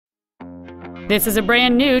This is a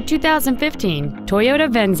brand new 2015 Toyota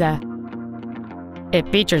Venza. It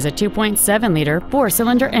features a 2.7-liter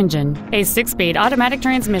four-cylinder engine, a 6-speed automatic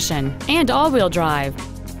transmission, and all-wheel drive.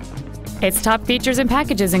 Its top features and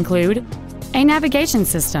packages include a navigation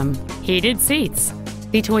system, heated seats,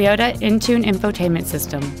 the Toyota Entune infotainment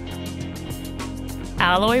system,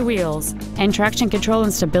 alloy wheels, and traction control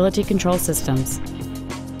and stability control systems.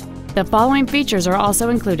 The following features are also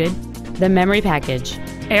included: the memory package,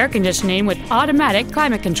 air conditioning with automatic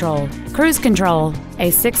climate control, cruise control, a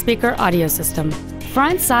 6-speaker audio system,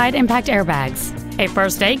 front side impact airbags, a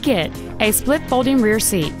first aid kit, a split folding rear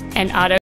seat, and auto